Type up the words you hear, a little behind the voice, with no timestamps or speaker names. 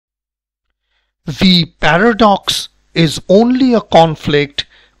The paradox is only a conflict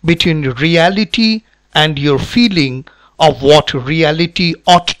between reality and your feeling of what reality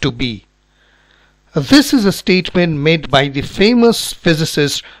ought to be. This is a statement made by the famous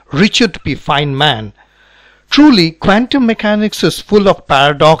physicist Richard P. Feynman. Truly, quantum mechanics is full of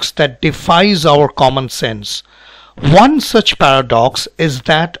paradox that defies our common sense. One such paradox is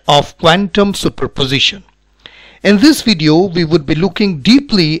that of quantum superposition. In this video, we would be looking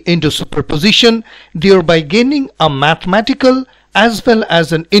deeply into superposition, thereby gaining a mathematical as well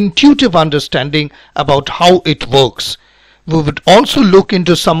as an intuitive understanding about how it works. We would also look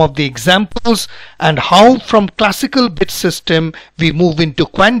into some of the examples and how from classical bit system we move into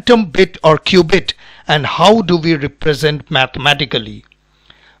quantum bit or qubit, and how do we represent mathematically.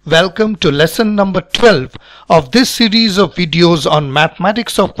 Welcome to lesson number 12 of this series of videos on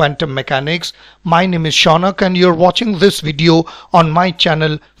mathematics of quantum mechanics. My name is Shaunak and you're watching this video on my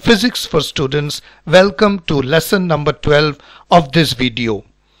channel Physics for Students. Welcome to lesson number 12 of this video.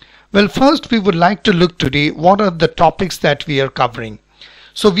 Well, first we would like to look today what are the topics that we are covering.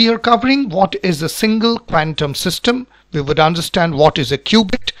 So we are covering what is a single quantum system. We would understand what is a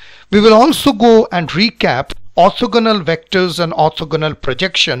qubit. We will also go and recap orthogonal vectors and orthogonal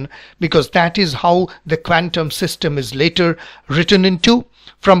projection, because that is how the quantum system is later written into.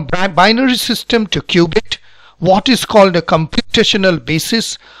 From binary system to qubit, what is called a computational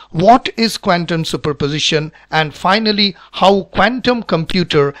basis, what is quantum superposition, and finally how quantum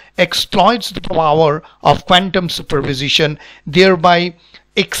computer exploits the power of quantum superposition, thereby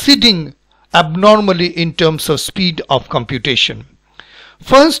exceeding abnormally in terms of speed of computation.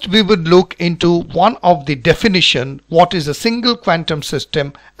 First, we would look into one of the definition, what is a single quantum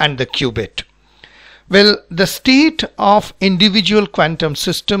system and the qubit. Well, the state of individual quantum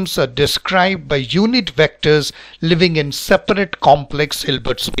systems are described by unit vectors living in separate complex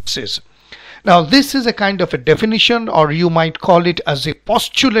Hilbert spaces. Now, this is a kind of a definition, or you might call it as a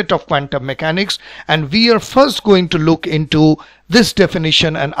postulate of quantum mechanics, and we are first going to look into this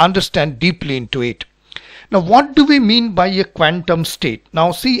definition and understand deeply into it. Now, what do we mean by a quantum state?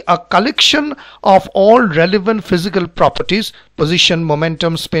 Now, see, a collection of all relevant physical properties, position,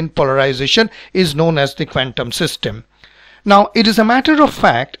 momentum, spin, polarization, is known as the quantum system. Now, it is a matter of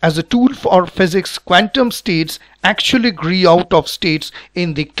fact, as a tool for physics, quantum states actually grew out of states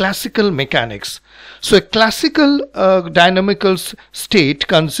in the classical mechanics. So a classical dynamical state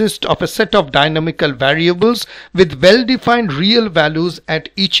consists of a set of dynamical variables with well-defined real values at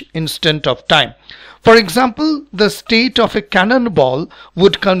each instant of time. For example, the state of a cannonball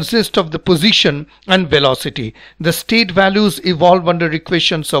would consist of the position and velocity. The state values evolve under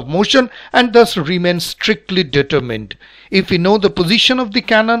equations of motion and thus remain strictly determined. If we know the position of the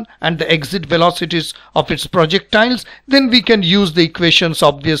cannon and the exit velocities of its projectiles, then we can use the equations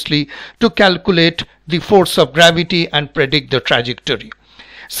obviously to calculate the force of gravity and predict the trajectory.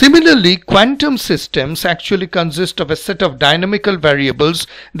 Similarly, quantum systems actually consist of a set of dynamical variables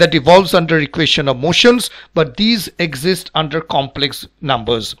that evolves under equation of motions, but these exist under complex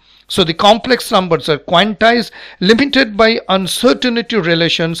numbers. So the complex numbers are quantized, limited by uncertainty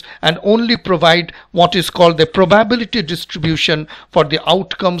relations, and only provide what is called the probability distribution for the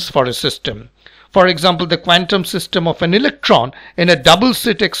outcomes for a system. For example, the quantum system of an electron in a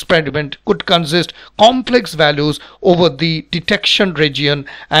double-slit experiment could consist complex values over the detection region,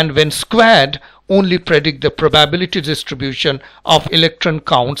 and when squared only predict the probability distribution of electron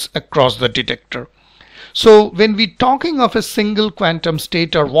counts across the detector. So when we're talking of a single quantum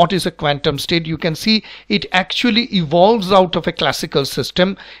state, or what is a quantum state, you can see it actually evolves out of a classical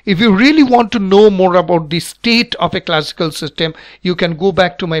system. If you really want to know more about the state of a classical system, you can go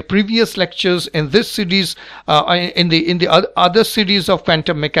back to my previous lectures in this series, in the other series of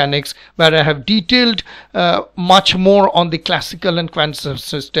quantum mechanics, where I have detailed much more on the classical and quantum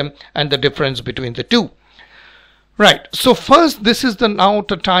system and the difference between the two. Right, so first this is now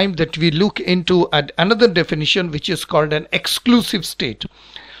the time that we look into another definition, which is called an exclusive state.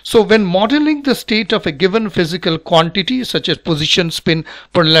 So when modeling the state of a given physical quantity such as position, spin,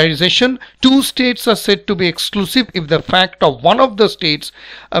 polarization, two states are said to be exclusive if the fact of one of the states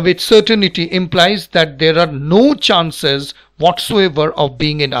with certainty implies that there are no chances whatsoever of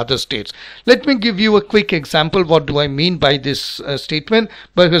being in other states. Let me give you a quick example. What do I mean by this statement?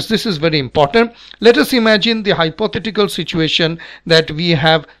 Because this is very important. Let us imagine the hypothetical situation that we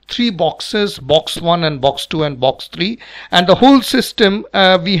have three boxes, box 1 and box 2 and box 3, and the whole system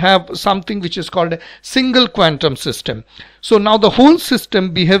we have something which is called a single quantum system. So now the whole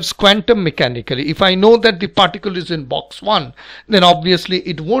system behaves quantum mechanically. If I know that the particle is in box 1, then obviously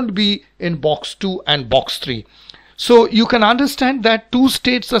it won't be in box 2 and box 3. So you can understand that two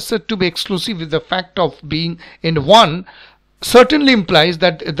states are said to be exclusive with the fact of being in one certainly implies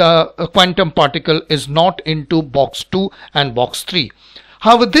that the quantum particle is not into box 2 and box 3.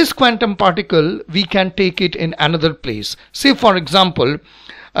 However, this quantum particle, we can take it in another place. Say for example,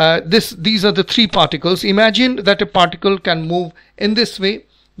 these are the three particles. Imagine that a particle can move in this way,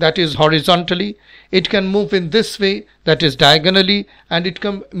 that is horizontally, it can move in this way, that is diagonally, and it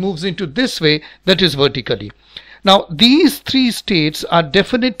moves into this way, that is vertically. Now these three states are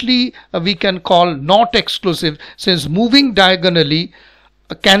definitely we can call not exclusive, since moving diagonally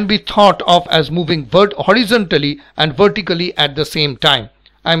can be thought of as moving horizontally and vertically at the same time.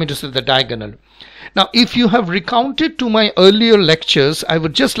 I mean to say the diagonal. Now if you have recounted to my earlier lectures, I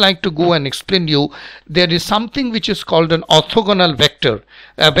would just like to go and explain you there is something which is called an orthogonal vector.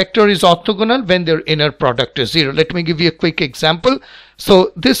 A vector is orthogonal when their inner product is 0. Let me give you a quick example.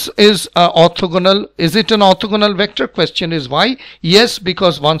 So this is orthogonal. Is it an orthogonal vector? Question is why? Yes,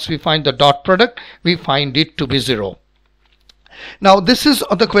 because once we find the dot product, we find it to be 0. Now this is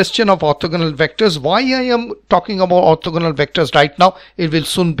the question of orthogonal vectors. Why I am talking about orthogonal vectors right now, it will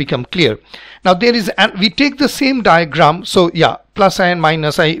soon become clear. Now there is, and we take the same diagram. So yeah, plus I and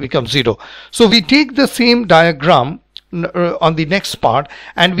minus I becomes 0. So we take the same diagram on the next part,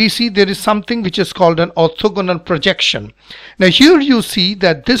 and we see there is something which is called an orthogonal projection. Now here you see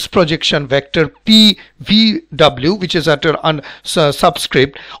that this projection vector PVW, which is at a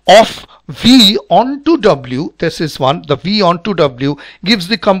subscript of V onto W, this is one, the V onto W gives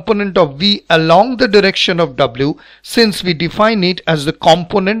the component of V along the direction of W, since we define it as the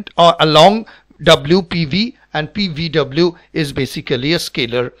component or along WPV, and PVW is basically a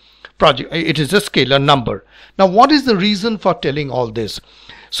scalar project. It is a scalar number. Now what is the reason for telling all this?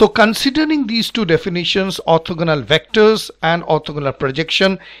 So considering these two definitions, orthogonal vectors and orthogonal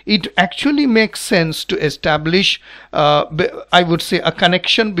projection, it actually makes sense to establish I would say a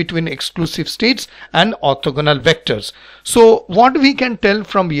connection between exclusive states and orthogonal vectors. So what we can tell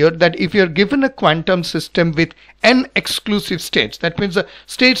from here, that if you are given a quantum system with n exclusive states, that means the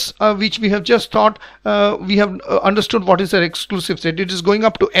states which we have just thought we have understood what is an exclusive state, it is going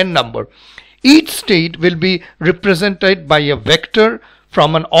up to n number. Each state will be represented by a vector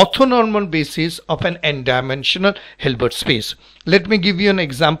from an orthonormal basis of an n-dimensional Hilbert space. Let me give you an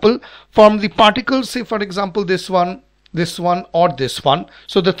example. From the particles, say for example this one, or this one.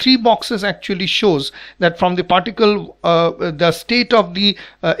 So the three boxes actually shows that from the particle the state of the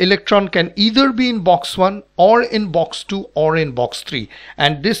electron can either be in box 1 or in box 2 or in box 3,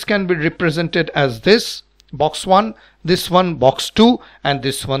 and this can be represented as this box 1, this one box 2, and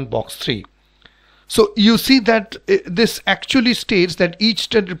this one box 3. So you see that this actually states that each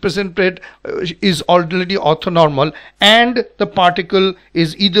state represented is already orthonormal, and the particle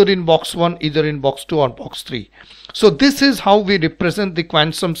is either in box 1, either in box 2 or box 3. So this is how we represent the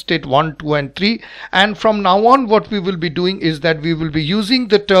quantum state 1, 2 and 3, and from now on what we will be doing is that we will be using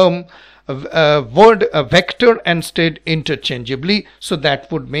the term word vector and state interchangeably, so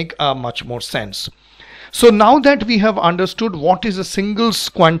that would make much more sense. So now that we have understood what is a single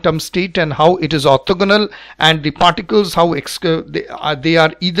quantum state and how it is orthogonal, and the particles how they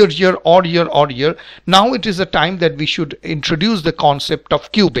are either here or here or here, now it is a time that we should introduce the concept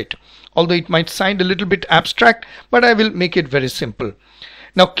of qubit. Although it might sound a little bit abstract, but I will make it very simple.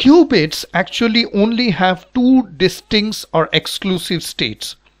 Now qubits actually only have two distinct or exclusive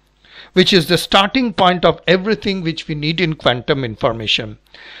states, which is the starting point of everything which we need in quantum information.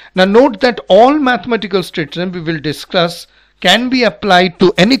 Now note that all mathematical states we will discuss can be applied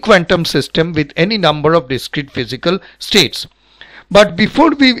to any quantum system with any number of discrete physical states. But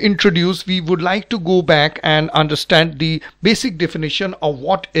before we introduce, we would like to go back and understand the basic definition of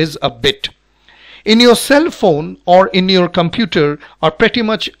what is a bit. In your cell phone or in your computer, or pretty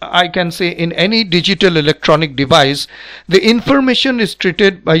much I can say in any digital electronic device, the information is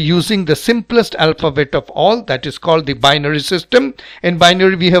treated by using the simplest alphabet of all, that is called the binary system. In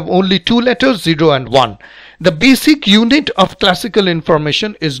binary we have only two letters, 0 and 1. The basic unit of classical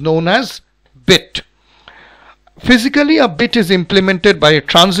information is known as bit. Physically, a bit is implemented by a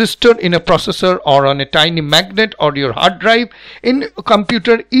transistor in a processor or on a tiny magnet or your hard drive. In a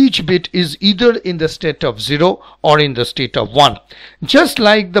computer, each bit is either in the state of 0 or in the state of 1. Just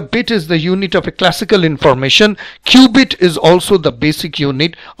like the bit is the unit of a classical information, qubit is also the basic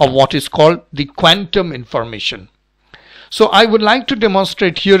unit of what is called the quantum information. So I would like to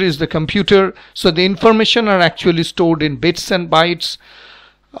demonstrate, here is the computer. So the information are actually stored in bits and bytes.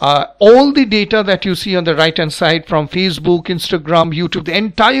 All the data that you see on the right hand side from Facebook, Instagram, YouTube, the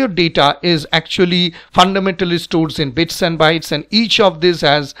entire data is actually fundamentally stored in bits and bytes, and each of these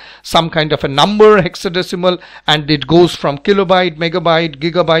has some kind of a number, hexadecimal, and it goes from kilobyte, megabyte,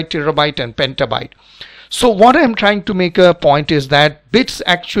 gigabyte, terabyte and petabyte. So what I'm trying to make a point is that bits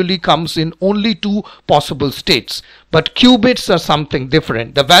actually comes in only two possible states, but qubits are something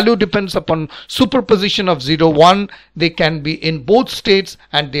different. The value depends upon superposition of 0, 1. They can be in both states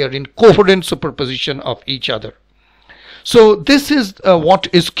and they are in coherent superposition of each other. So this is what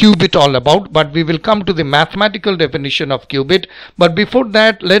is qubit all about, but we will come to the mathematical definition of qubit. But before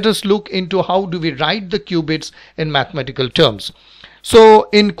that, let us look into how do we write the qubits in mathematical terms. So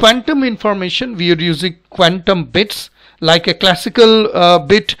in quantum information, we are using quantum bits. Like a classical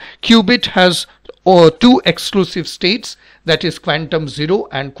bit, qubit has two exclusive states, that is quantum 0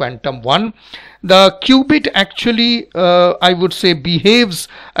 and quantum 1. The qubit actually, I would say, behaves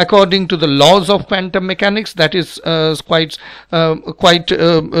according to the laws of quantum mechanics. That is quite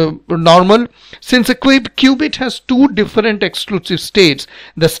normal. Since a qubit has two different exclusive states,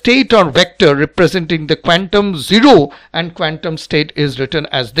 the state or vector representing the quantum 0 and quantum state is written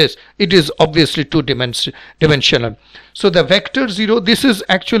as this. It is obviously two-dimensional. So the vector 0, this is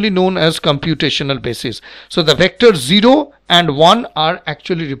actually known as computational basis. So the vector 0 and 1 are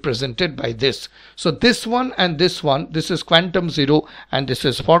actually represented by this. So this one and this one, this is quantum 0 and this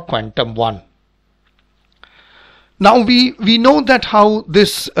is for quantum 1. Now we know that how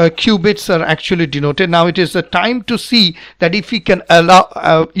this qubits are actually denoted. Now it is the time to see that if we can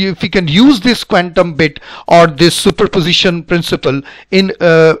allow, if we can use this quantum bit or this superposition principle in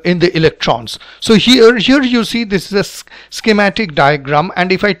the electrons. So here you see this is a schematic diagram,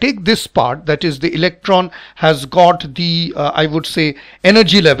 and if I take this part, that is the electron has got the I would say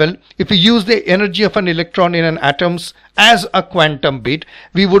energy level. If we use the energy of an electron in an atoms as a quantum bit,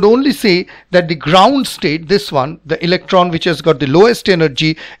 we would only say that the ground state, this one, the electron which has got the lowest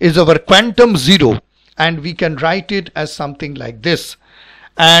energy, is our quantum 0, and we can write it as something like this.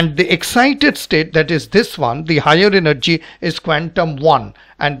 And the excited state, that is this one, the higher energy, is quantum 1,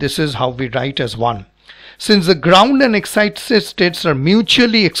 and this is how we write as 1. Since the ground and excited states are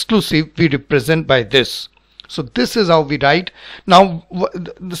mutually exclusive, we represent by this. So this is how we write. Now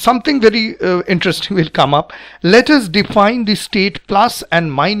something very interesting will come up. Let us define the state plus and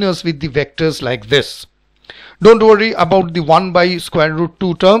minus with the vectors like this. Don't worry about the 1 by square root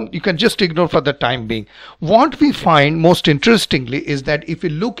 2 term. You can just ignore for the time being. What we find most interestingly is that if we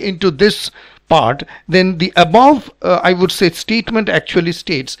look into this part, then the above I would say statement actually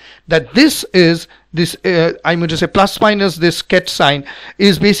states that this is this I'm going to say plus minus this ket sign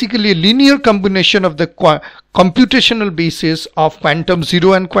is basically a linear combination of the computational basis of quantum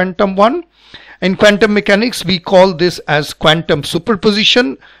 0 and quantum 1. In quantum mechanics, we call this as quantum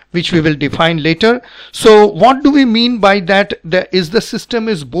superposition, which we will define later. So what do we mean by that? The system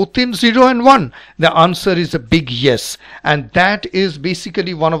is both in 0 and 1? The answer is a big yes, and that is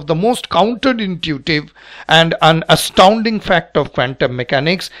basically one of the most counterintuitive and an astounding fact of quantum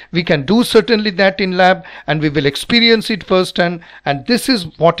mechanics. We can do certainly that in lab, and we will experience it firsthand, and this is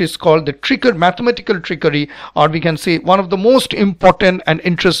what is called the mathematical trickery, or we can say one of the most important and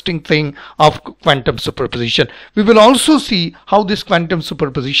interesting thing of quantum superposition. We will also see how this quantum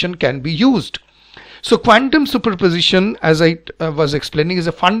superposition can be used. So quantum superposition, as I was explaining, is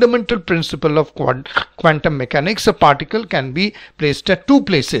a fundamental principle of quantum mechanics. A particle can be placed at two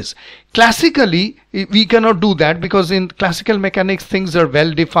places. Classically, we cannot do that because in classical mechanics things are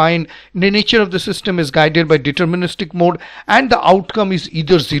well defined. The nature of the system is guided by deterministic mode, and the outcome is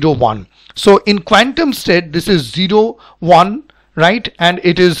either 0, 1. So in quantum state, this is 0, 1. Right, and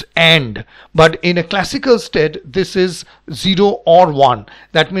it is AND, but in a classical state this is 0 or 1.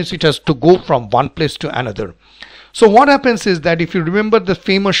 That means it has to go from one place to another. So what happens is that if you remember the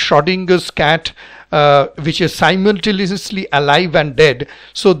famous Schrodinger's cat, which is simultaneously alive and dead,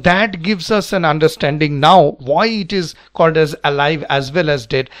 so that gives us an understanding now why it is called as alive as well as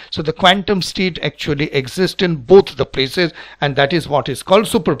dead. So the quantum state actually exists in both the places, and that is what is called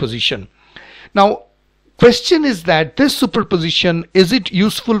superposition. Now question is that this superposition, is it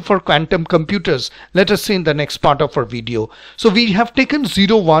useful for quantum computers? Let us see in the next part of our video. So we have taken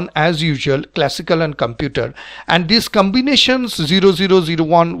 0, 1 as usual, classical and computer, and these combinations 0, 0, 0,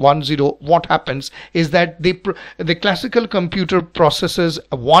 1, 1, 0, what happens is that the classical computer processes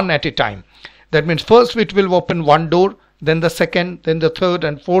one at a time. That means first it will open one door, then the second, then the third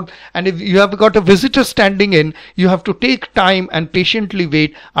and fourth, and if you have got a visitor standing in, you have to take time and patiently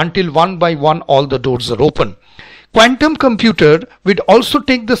wait until one by one all the doors are open. Quantum computer would also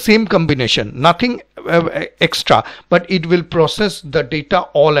take the same combination, nothing extra, but it will process the data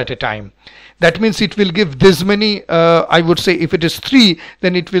all at a time. That means it will give this many, I would say if it is 3,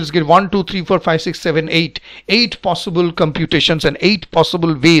 then it will give 1, 2, 3, 4, 5, 6, 7, 8. 8 possible computations and 8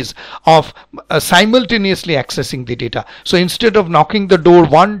 possible ways of simultaneously accessing the data. So instead of knocking the door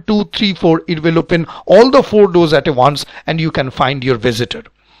 1, 2, 3, 4, it will open all the 4 doors at once and you can find your visitor.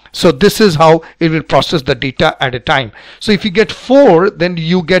 So this is how it will process the data at a time. So if you get 4, then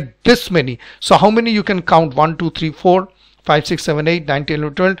you get this many. So how many you can count? 1, 2, 3, 4, 5, 6, 7, 8, 9, 10,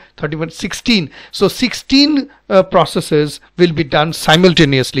 11, 12, 13, 16. So 16 processes will be done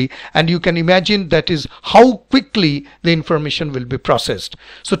simultaneously, and you can imagine that is how quickly the information will be processed.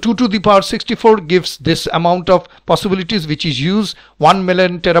 So 2 to the power 64 gives this amount of possibilities, which is used 1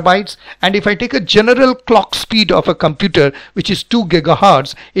 million terabytes. And if I take a general clock speed of a computer, which is 2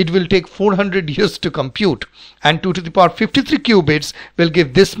 gigahertz, it will take 400 years to compute. And 2 to the power 53 qubits will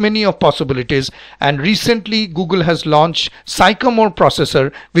give this many of possibilities. And recently Google has launched Sycamore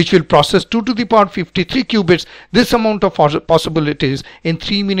processor, which will process 2 to the power 53 qubits, this amount of possibilities in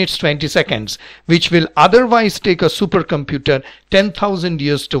 3 minutes 20 seconds, which will otherwise take a supercomputer 10,000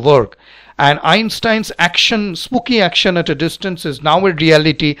 years to work. And Einstein's action, spooky action at a distance, is now a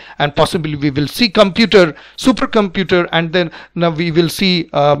reality, and possibly we will see supercomputer, and then now we will see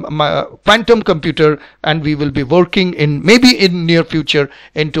quantum computer, and we will be working in maybe in near future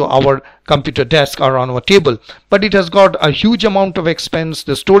into our computer desk or on our table. But it has got a huge amount of expense.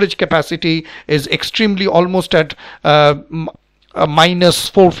 The storage capacity is extremely almost at minus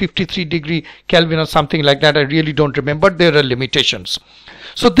 453 degree Kelvin or something like that. I really don't remember. There are limitations.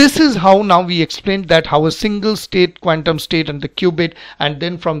 So this is how now we explained that how a single state, quantum state and the qubit, and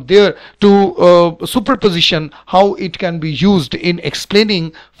then from there to superposition, how it can be used in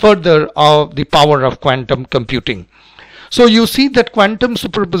explaining further the power of quantum computing. So you see that quantum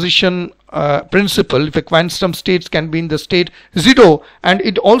superposition principle, if a quantum states can be in the state 0 and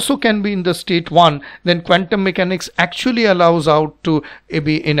it also can be in the state 1, then quantum mechanics actually allows out to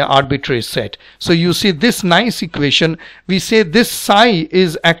be in an arbitrary set. So you see this nice equation, we say this psi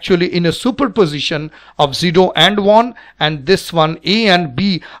is actually in a superposition of 0 and 1, and this one A and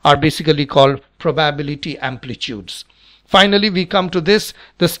B are basically called probability amplitudes. Finally we come to this,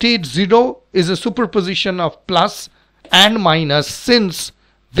 the state 0 is a superposition of plus and minus, since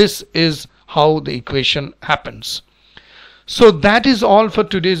this is how the equation happens. So that is all for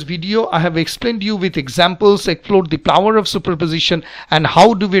today's video. I have explained you with examples, explored the power of superposition and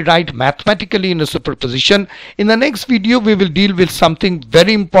how do we write mathematically in a superposition. In the next video we will deal with something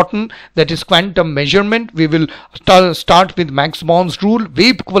very important, that is quantum measurement. We will start with Max-Born's rule,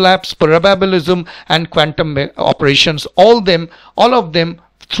 wave collapse, probabilism and quantum operations, all of them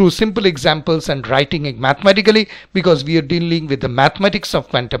through simple examples and writing it mathematically, because we are dealing with the mathematics of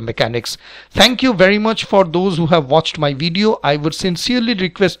quantum mechanics. Thank you very much for those who have watched my video. I would sincerely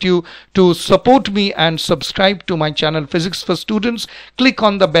request you to support me and subscribe to my channel Physics for Students. Click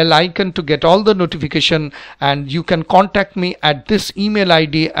on the bell icon to get all the notification, and you can contact me at this email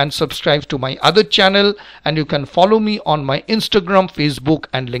ID and subscribe to my other channel, and you can follow me on my Instagram, Facebook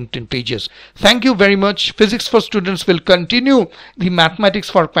and LinkedIn pages. Thank you very much. Physics for Students will continue the mathematics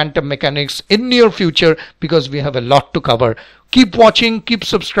for quantum mechanics in near future, because we have a lot to cover. Keep watching, keep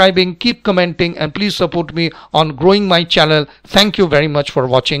subscribing, keep commenting, and please support me on growing my channel. Thank you very much for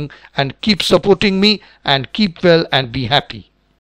watching, and keep supporting me, and keep well and be happy.